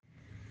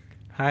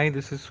Hi,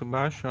 this is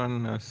Subhash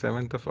on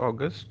 7th of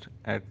August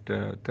at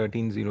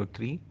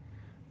 13:03.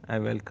 I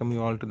welcome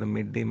you all to the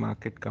midday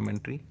market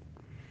commentary.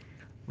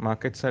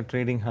 Markets are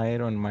trading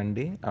higher on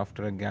Monday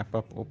after a gap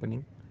up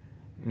opening.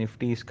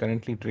 Nifty is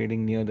currently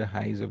trading near the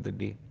highs of the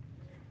day.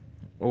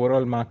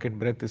 Overall market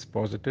breadth is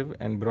positive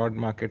and broad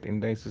market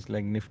indices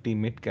like Nifty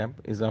Mid Cap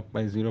is up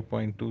by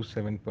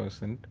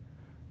 0.27%,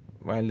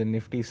 while the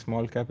Nifty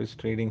Small Cap is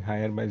trading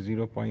higher by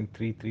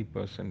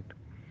 0.33%.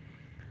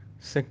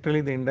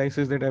 Sectorally, the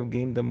indices that have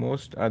gained the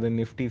most are the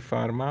Nifty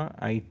Pharma,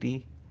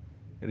 IT,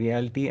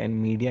 Realty,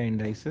 and Media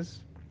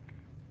indices.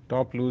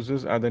 Top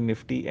losers are the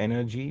Nifty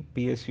Energy,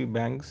 PSU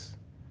Banks,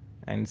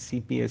 and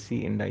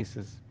CPSE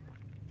indices.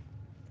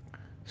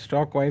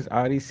 Stock-wise,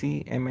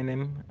 REC,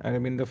 M&M,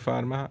 Aravinda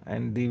Pharma,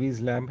 and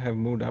Divi's Lab have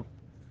moved up,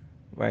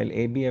 while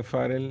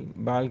ABFRL,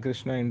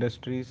 Balkrishna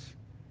Industries,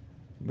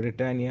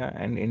 Britannia,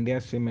 and India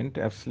Cement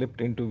have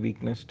slipped into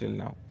weakness till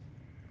now.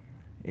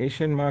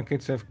 Asian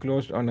markets have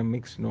closed on a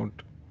mixed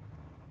note.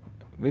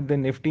 With the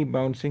Nifty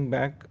bouncing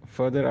back,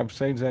 further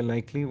upsides are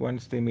likely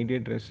once the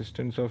immediate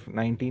resistance of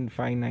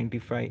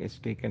 19,595 is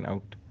taken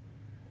out.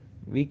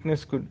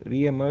 Weakness could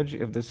re emerge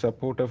if the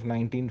support of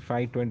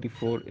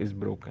 19,524 is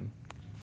broken.